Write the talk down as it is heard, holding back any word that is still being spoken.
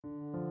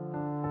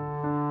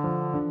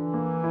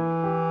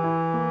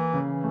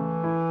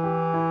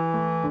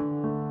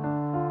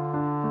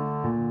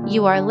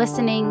You are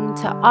listening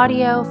to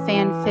Audio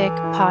Fanfic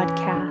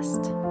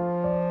Podcast.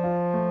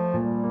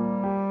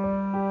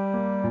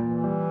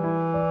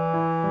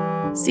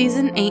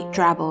 Season 8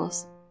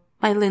 Drabbles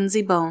by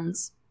Lindsay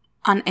Bones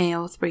on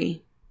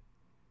AO3.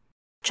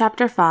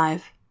 Chapter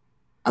 5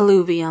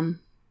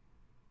 Alluvium.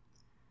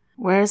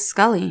 Where's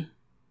Scully?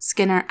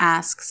 Skinner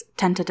asks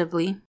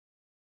tentatively.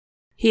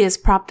 He is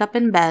propped up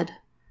in bed,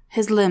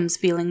 his limbs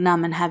feeling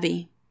numb and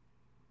heavy.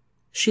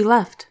 She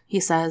left, he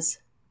says,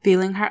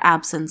 feeling her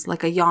absence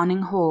like a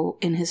yawning hole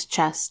in his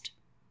chest.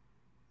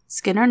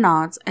 Skinner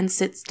nods and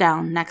sits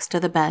down next to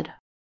the bed.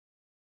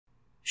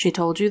 She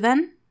told you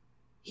then?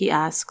 He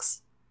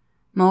asks.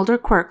 Mulder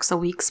quirks a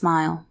weak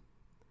smile.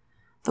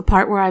 The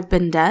part where I've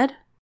been dead?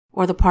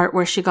 Or the part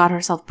where she got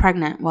herself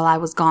pregnant while I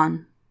was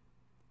gone?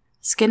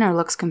 Skinner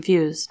looks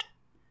confused.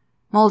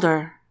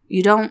 Mulder,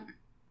 you don't...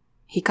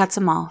 He cuts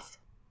him off.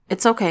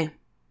 It's okay.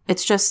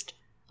 It's just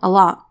a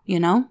lot,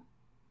 you know?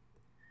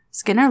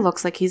 Skinner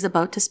looks like he's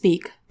about to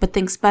speak, but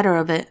thinks better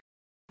of it,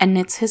 and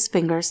knits his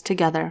fingers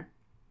together.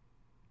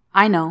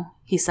 I know,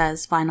 he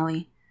says,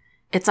 finally.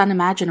 It's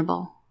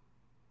unimaginable.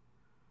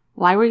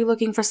 Why were you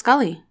looking for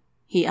Scully?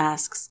 He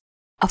asks,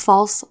 a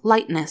false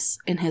lightness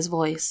in his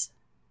voice.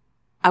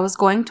 I was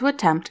going to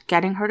attempt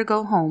getting her to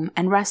go home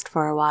and rest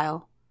for a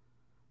while.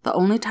 The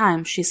only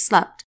time she's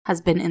slept has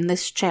been in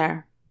this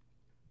chair.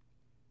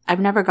 I've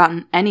never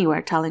gotten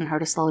anywhere telling her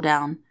to slow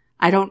down.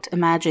 I don't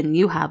imagine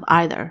you have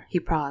either, he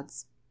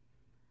prods.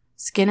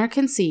 Skinner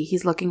can see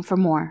he's looking for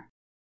more,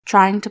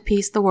 trying to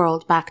piece the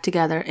world back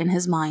together in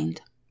his mind.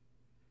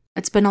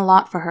 It's been a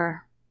lot for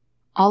her.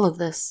 All of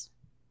this.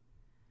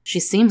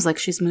 She seems like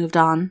she's moved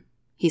on,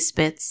 he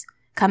spits,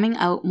 coming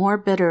out more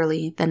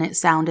bitterly than it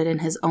sounded in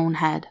his own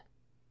head.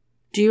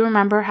 Do you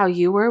remember how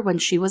you were when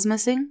she was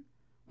missing?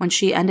 When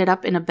she ended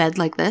up in a bed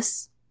like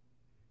this?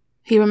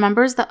 He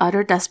remembers the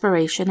utter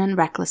desperation and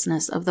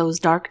recklessness of those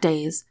dark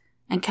days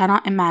and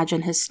cannot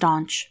imagine his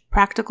staunch,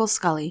 practical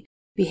Scully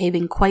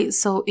behaving quite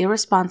so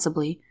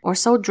irresponsibly or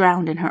so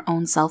drowned in her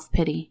own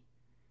self-pity.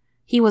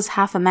 He was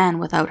half a man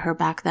without her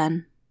back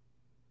then.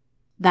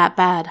 That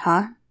bad,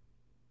 huh?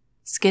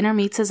 Skinner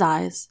meets his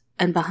eyes,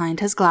 and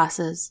behind his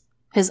glasses,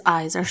 his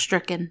eyes are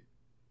stricken.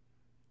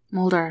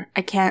 Mulder,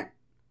 I can't...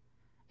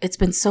 It's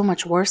been so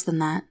much worse than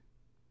that.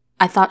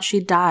 I thought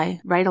she'd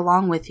die right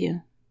along with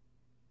you.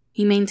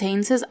 He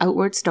maintains his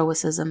outward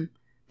stoicism,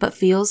 but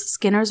feels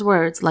Skinner's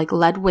words like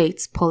lead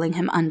weights pulling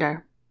him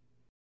under.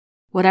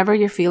 Whatever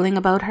you're feeling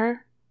about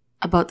her,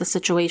 about the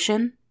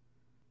situation,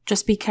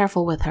 just be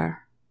careful with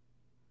her.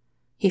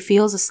 He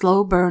feels a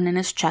slow burn in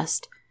his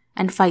chest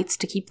and fights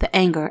to keep the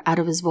anger out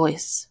of his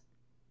voice.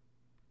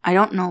 I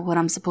don't know what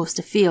I'm supposed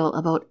to feel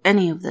about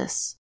any of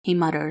this, he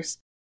mutters,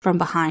 from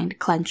behind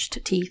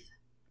clenched teeth.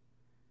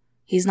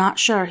 He's not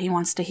sure he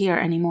wants to hear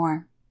any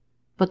more,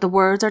 but the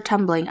words are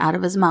tumbling out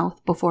of his mouth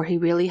before he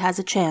really has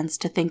a chance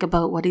to think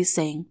about what he's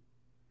saying.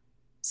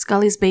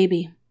 Scully's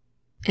baby.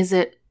 Is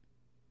it...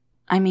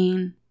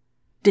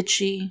 did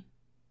she...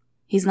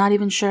 He's not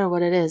even sure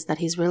what it is that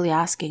he's really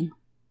asking.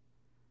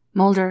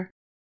 Mulder,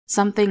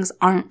 some things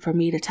aren't for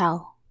me to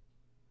tell.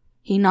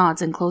 He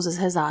nods and closes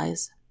his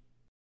eyes.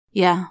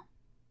 Yeah,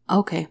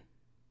 okay.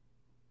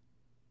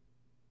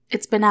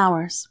 It's been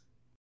hours.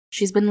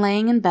 She's been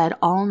laying in bed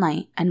all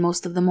night and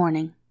most of the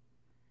morning.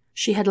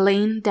 She had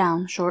lain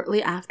down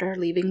shortly after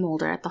leaving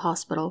Mulder at the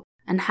hospital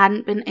and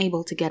hadn't been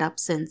able to get up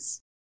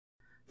since.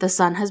 The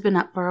sun has been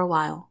up for a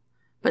while,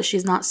 but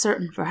she's not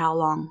certain for how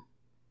long.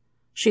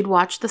 She'd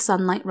watched the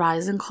sunlight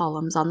rise in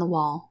columns on the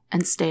wall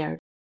and stared,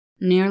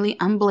 nearly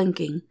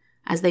unblinking,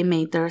 as they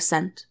made their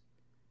ascent.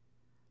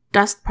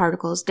 Dust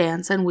particles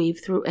dance and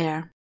weave through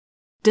air,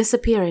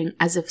 disappearing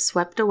as if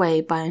swept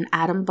away by an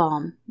atom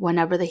bomb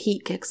whenever the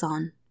heat kicks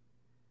on.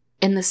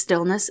 In the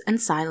stillness and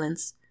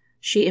silence,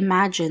 she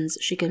imagines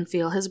she can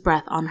feel his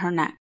breath on her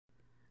neck,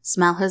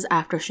 smell his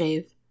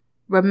aftershave,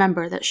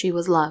 remember that she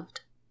was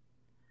loved.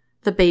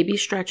 The baby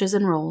stretches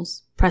and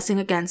rolls, pressing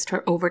against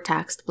her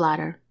overtaxed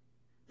bladder.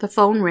 The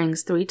phone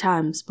rings 3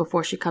 times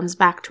before she comes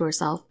back to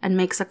herself and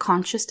makes a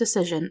conscious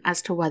decision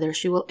as to whether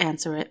she will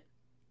answer it.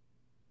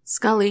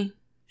 Scully,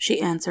 she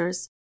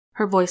answers,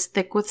 her voice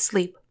thick with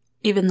sleep,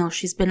 even though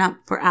she's been up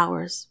for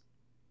hours.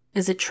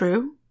 Is it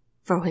true?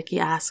 Frohicke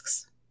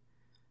asks.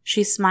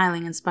 She's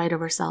smiling in spite of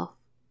herself.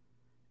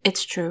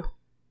 It's true.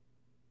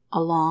 A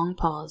long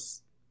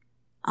pause.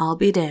 I'll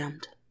be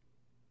damned.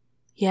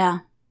 Yeah,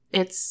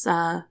 it's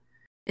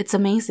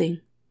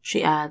amazing,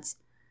 she adds,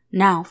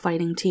 now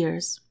fighting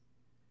tears.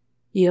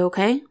 You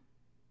okay?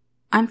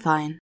 I'm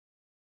fine.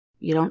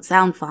 You don't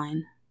sound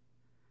fine.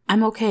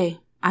 I'm okay,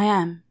 I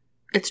am.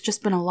 It's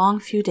just been a long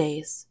few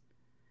days.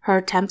 Her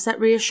attempts at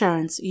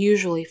reassurance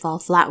usually fall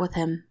flat with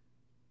him.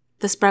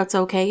 The Sprout's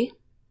okay?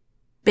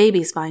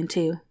 Baby's fine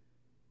too.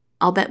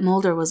 I'll bet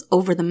Mulder was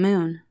over the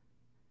moon.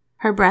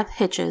 Her breath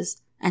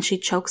hitches, and she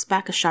chokes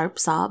back a sharp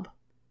sob.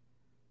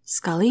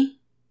 Scully?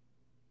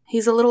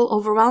 He's a little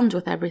overwhelmed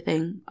with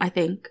everything, I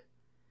think.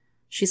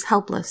 She's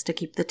helpless to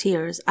keep the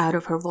tears out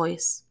of her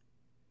voice.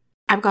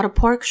 I've got a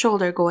pork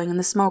shoulder going in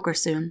the smoker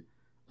soon.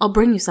 I'll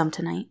bring you some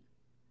tonight.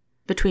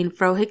 between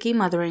Frohickey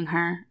mothering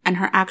her and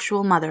her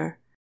actual mother,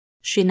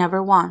 she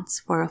never wants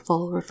for a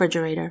full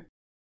refrigerator.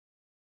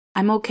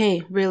 I'm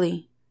okay,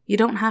 really. You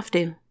don't have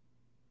to.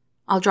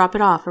 I'll drop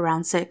it off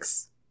around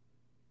 6.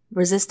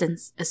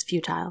 Resistance is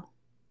futile.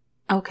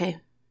 Okay.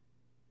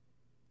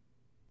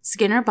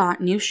 Skinner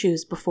bought new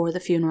shoes before the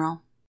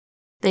funeral.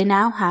 They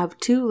now have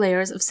 2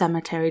 layers of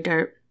cemetery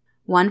dirt,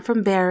 one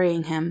from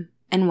burying him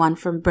and one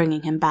from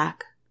bringing him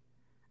back.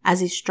 As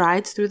he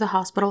strides through the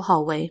hospital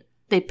hallway,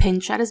 they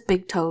pinch at his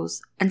big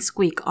toes and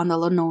squeak on the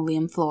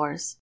linoleum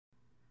floors.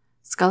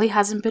 Scully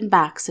hasn't been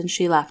back since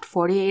she left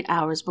 48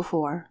 hours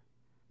before.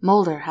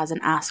 Mulder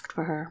hasn't asked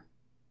for her.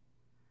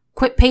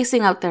 "Quit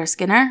pacing out there,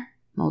 Skinner,"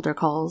 Mulder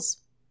calls.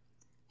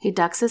 He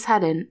ducks his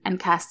head in and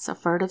casts a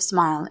furtive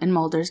smile in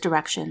Mulder's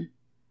direction.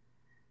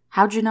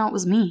 "How'd you know it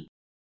was me?"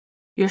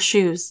 "Your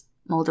shoes,"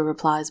 Mulder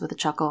replies with a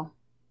chuckle.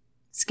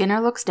 Skinner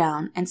looks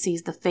down and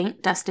sees the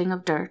faint dusting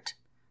of dirt,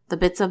 the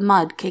bits of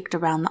mud caked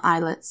around the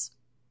eyelets.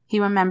 He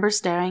remembers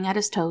staring at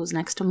his toes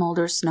next to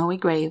Mulder's snowy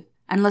grave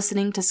and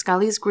listening to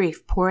Scully's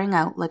grief pouring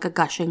out like a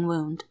gushing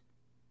wound.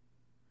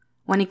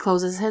 When he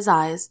closes his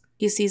eyes,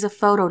 he sees a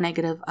photo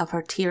negative of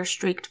her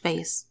tear-streaked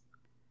face.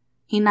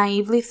 He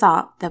naively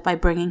thought that by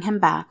bringing him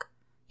back,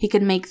 he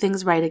could make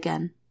things right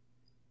again.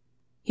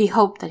 He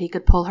hoped that he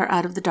could pull her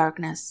out of the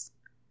darkness.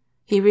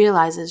 He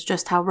realizes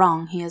just how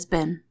wrong he has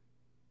been.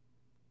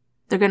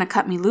 "They're going to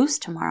cut me loose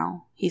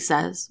tomorrow," he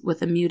says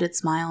with a muted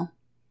smile.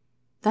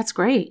 "That's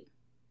great.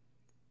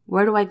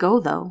 Where do I go,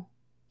 though?"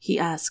 he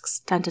asks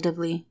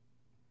tentatively.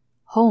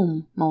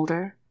 "Home,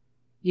 Mulder.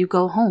 You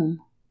go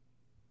home."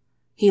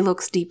 He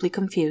looks deeply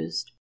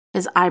confused,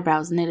 his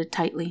eyebrows knitted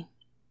tightly.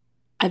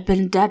 "I've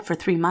been dead for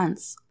 3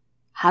 months.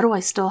 How do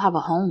I still have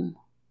a home?"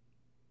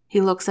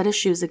 He looks at his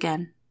shoes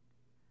again.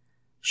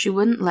 "She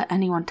wouldn't let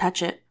anyone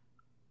touch it.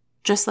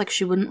 Just like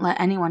she wouldn't let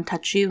anyone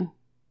touch you."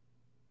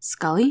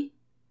 "Scully?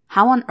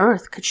 How on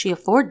earth could she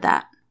afford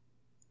that?"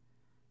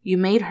 "You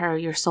made her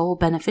your sole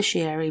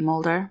beneficiary,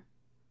 Mulder."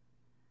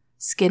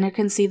 Skinner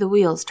can see the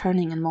wheels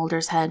turning in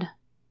Mulder's head.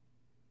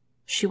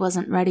 "She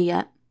wasn't ready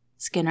yet,"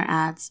 Skinner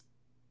adds.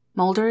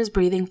 Mulder is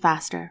breathing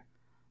faster,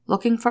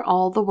 looking for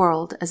all the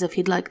world as if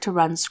he'd like to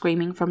run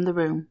screaming from the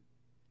room.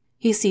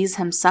 He sees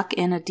him suck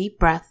in a deep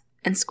breath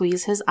and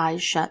squeeze his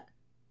eyes shut.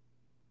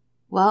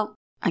 "Well,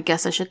 I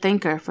guess I should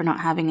thank her for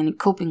not having any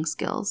coping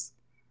skills,"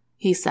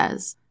 he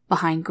says,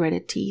 behind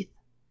gritted teeth.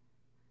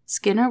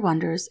 Skinner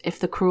wonders if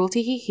the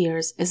cruelty he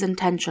hears is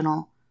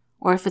intentional,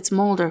 or if it's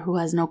Mulder who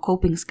has no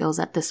coping skills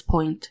at this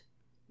point.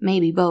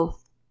 Maybe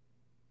both.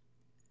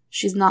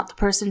 "She's not the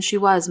person she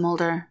was,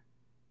 Mulder,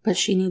 but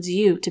she needs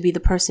you to be the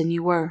person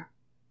you were."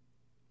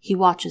 He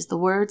watches the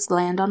words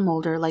land on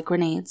Mulder like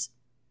grenades.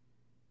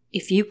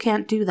 "If you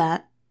can't do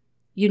that,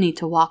 you need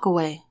to walk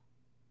away."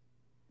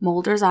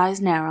 Mulder's eyes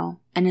narrow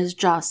and his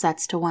jaw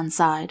sets to one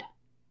side.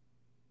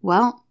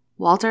 "Well,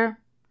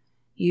 Walter,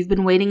 you've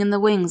been waiting in the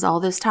wings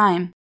all this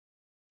time.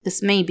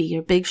 This may be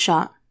your big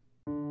shot."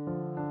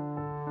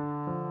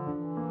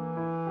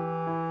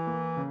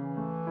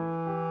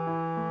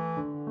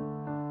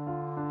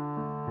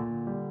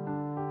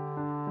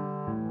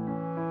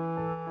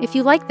 If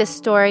you like this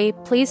story,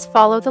 please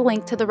follow the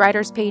link to the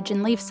writer's page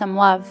and leave some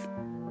love.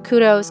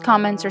 Kudos,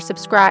 comments, or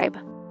subscribe.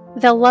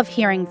 They'll love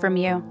hearing from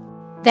you.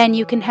 Then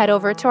you can head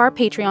over to our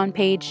Patreon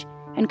page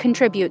and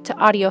contribute to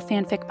Audio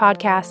Fanfic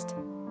Podcast.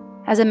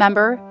 As a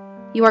member,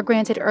 you are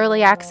granted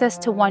early access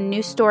to 1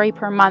 new story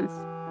per month.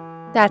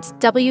 That's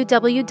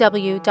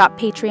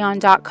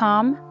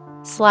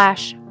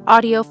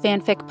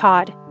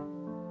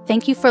www.patreon.com/audiofanficpod.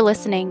 Thank you for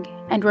listening,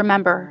 and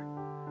remember,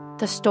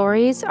 the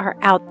stories are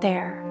out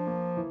there.